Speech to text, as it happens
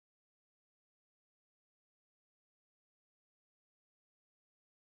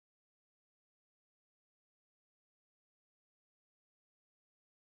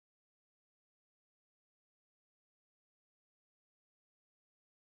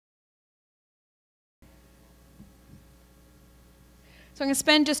So I'm going to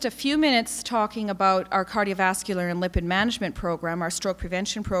spend just a few minutes talking about our cardiovascular and lipid management program, our stroke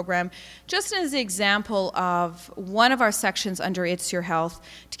prevention program, just as an example of one of our sections under It's Your Health,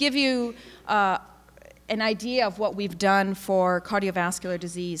 to give you an idea of what we've done for cardiovascular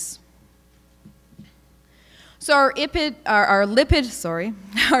disease. So our lipid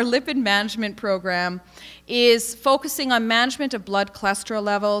management program is focusing on management of blood cholesterol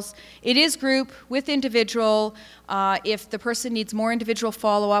levels. It is group with individual. If the person needs more individual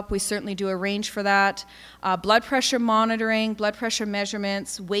follow-up, we certainly do arrange for that. Blood pressure monitoring, blood pressure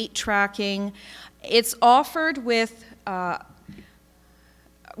measurements, weight tracking. It's offered with the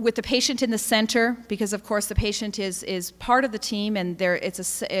patient in the center, because of course the patient is part of the team, and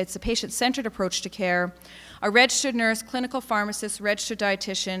it's a patient-centered approach to care. A registered nurse, clinical pharmacist, registered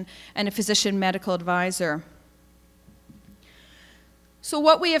dietitian, and a physician medical advisor. So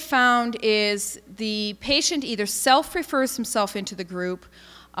what we have found is the patient either self-refers himself into the group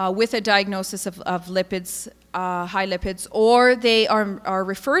with a diagnosis of lipids, high lipids, or they are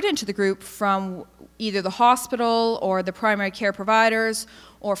referred into the group from either the hospital or the primary care providers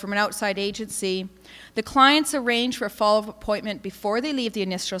or from an outside agency. The clients arrange for a follow-up appointment before they leave the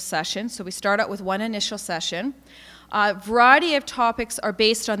initial session, so we start out with one initial session. A variety of topics are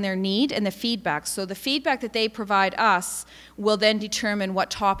based on their need and the feedback. So the feedback that they provide us will then determine what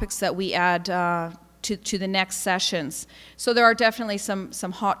topics that we add to the next sessions. So there are definitely some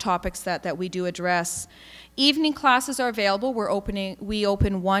hot topics that we do address. Evening classes are available. We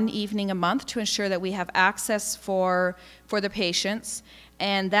open one evening a month to ensure that we have access for the patients,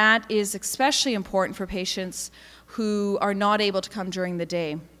 and that is especially important for patients who are not able to come during the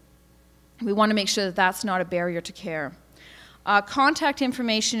day. We want to make sure that that's not a barrier to care. Contact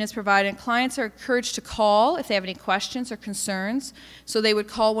information is provided. Clients are encouraged to call if they have any questions or concerns. So they would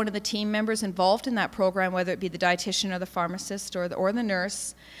call one of the team members involved in that program, whether it be the dietitian or the pharmacist or the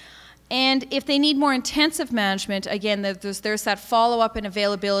nurse. And if they need more intensive management, again, there's that follow-up and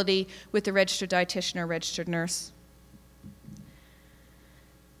availability with the registered dietitian or registered nurse.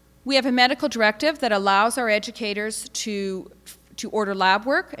 We have a medical directive that allows our educators to order lab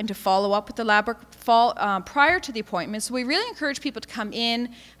work and to follow up with the lab work prior to the appointment. So we really encourage people to come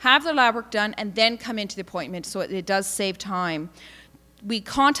in, have their lab work done, and then come into the appointment, so it does save time. We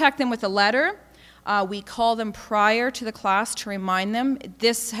contact them with a letter. We call them prior to the class to remind them.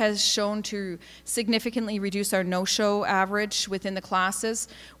 This has shown to significantly reduce our no-show average within the classes.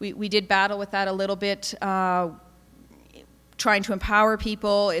 We did battle with that a little bit, trying to empower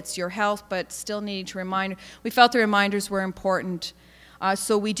people. It's your health, but still needing to remind. We felt the reminders were important.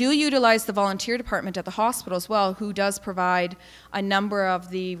 So we do utilize the volunteer department at the hospital as well, who does provide a number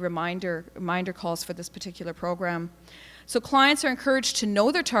of the reminder calls for this particular program. So clients are encouraged to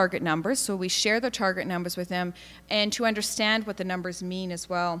know their target numbers, so we share their target numbers with them, and to understand what the numbers mean as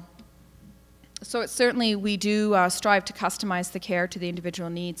well. So certainly we do strive to customize the care to the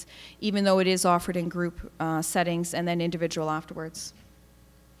individual needs, even though it is offered in group settings and then individual afterwards.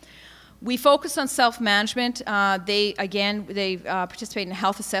 We focus on self-management. They participate in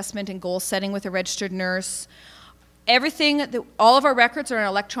health assessment and goal setting with a registered nurse. All of our records are in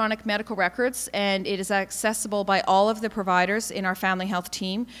electronic medical records, and it is accessible by all of the providers in our family health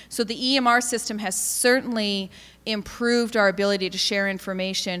team. So the EMR system has certainly improved our ability to share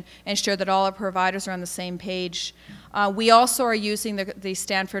information and ensure that all our providers are on the same page. We also are using the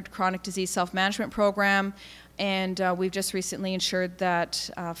Stanford Chronic Disease Self-Management Program, and we've just recently ensured that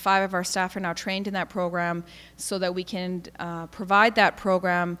 5 of our staff are now trained in that program, so that we can provide that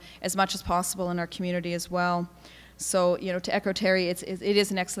program as much as possible in our community as well. So, you know, to echo Terry, it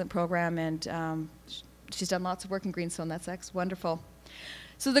is an excellent program, and she's done lots of work in Greenstone. That's wonderful.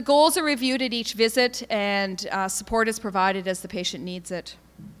 So the goals are reviewed at each visit, and support is provided as the patient needs it.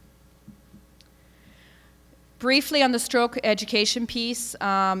 Briefly on the stroke education piece,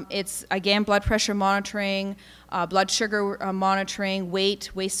 it's again blood pressure monitoring, blood sugar monitoring,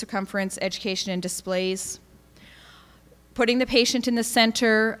 weight, waist circumference, education and displays. Putting the patient in the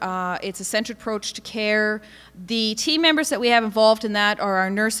center, it's a centered approach to care. The team members that we have involved in that are our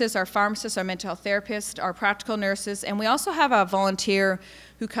nurses, our pharmacists, our mental health therapists, our practical nurses, and we also have a volunteer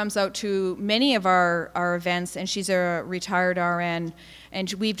who comes out to many of our events, and she's a retired RN,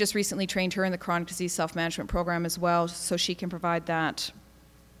 and we've just recently trained her in the chronic disease self-management program as well, so she can provide that.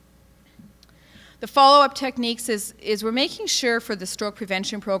 The follow-up techniques is we're making sure for the stroke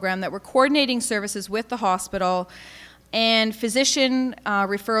prevention program that we're coordinating services with the hospital, and physician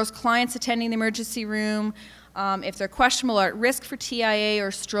referrals, clients attending the emergency room, if they're questionable or at risk for TIA or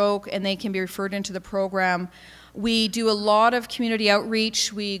stroke, and they can be referred into the program. We do a lot of community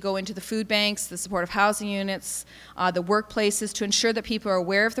outreach. We go into the food banks, the supportive housing units, the workplaces to ensure that people are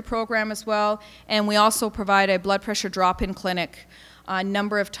aware of the program as well. And we also provide a blood pressure drop-in clinic a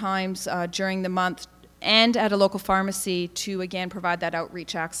number of times during the month and at a local pharmacy to, again, provide that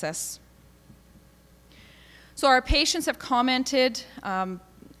outreach access. So our patients have commented.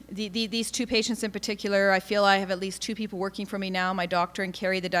 These two patients in particular, I feel I have at least two people working for me now, my doctor and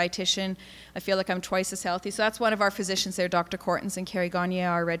Carrie, the dietitian. I feel like I'm twice as healthy. So that's one of our physicians there, Dr. Cortens, and Carrie Gagne,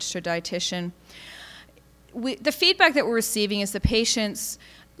 our registered dietitian. The feedback that we're receiving is the patients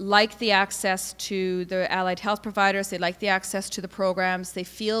like the access to the allied health providers. They like the access to the programs. They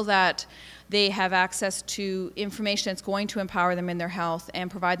feel that they have access to information that's going to empower them in their health and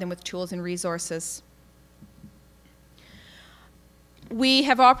provide them with tools and resources. We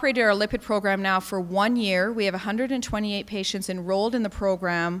have operated our lipid program now for 1 year. We have 128 patients enrolled in the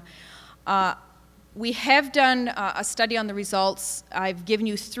program. We have done a study on the results. I've given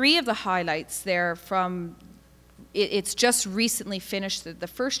you 3 of the highlights there from, it's just recently finished the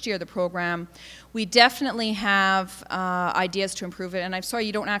first year of the program. We definitely have ideas to improve it, and I'm sorry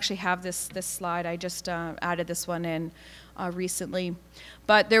you don't actually have this slide. I just added this one in recently.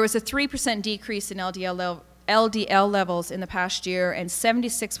 But there was a 3% decrease in LDL levels in the past year, and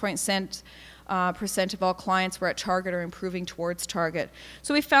 76% of all clients were at target or improving towards target.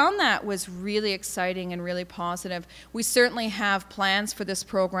 So we found that was really exciting and really positive. We certainly have plans for this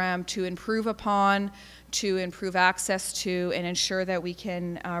program to improve upon, to improve access to, and ensure that we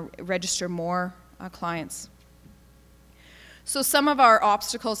can register more clients. So some of our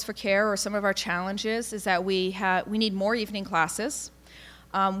obstacles for care, or some of our challenges, is that we need more evening classes.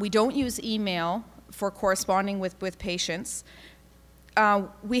 We don't use email for corresponding with patients.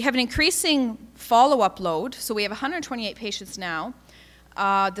 We have an increasing follow-up load, so we have 128 patients now.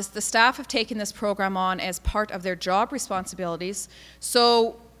 The staff have taken this program on as part of their job responsibilities.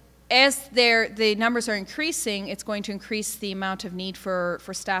 So as the numbers are increasing, it's going to increase the amount of need for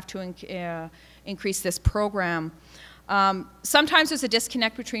staff to increase this program. Sometimes there's a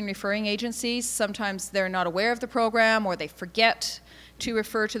disconnect between referring agencies. Sometimes they're not aware of the program, or they forget to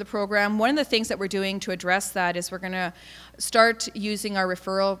refer to the program. One of the things that we're doing to address that is we're going to start using our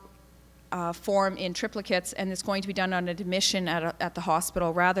referral form in triplicates, and it's going to be done on admission at the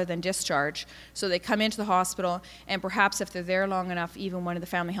hospital rather than discharge. So they come into the hospital, and perhaps if they're there long enough, even one of the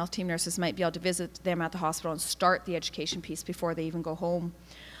family health team nurses might be able to visit them at the hospital and start the education piece before they even go home.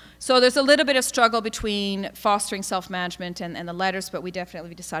 So there's a little bit of struggle between fostering self-management and the letters, but we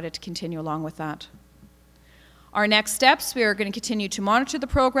definitely decided to continue along with that. Our next steps, we are going to continue to monitor the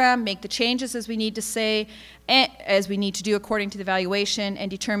program, make the changes as we need to say, as we need to do according to the evaluation,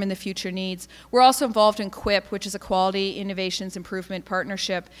 and determine the future needs. We're also involved in QIP, which is a Quality Innovations Improvement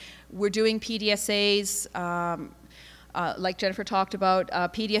Partnership. We're doing PDSAs, like Jennifer talked about.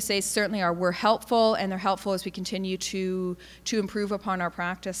 PDSAs certainly were helpful, and they're helpful as we continue to improve upon our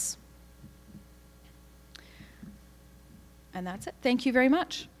practice. And that's it. Thank you very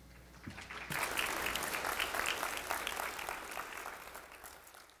much.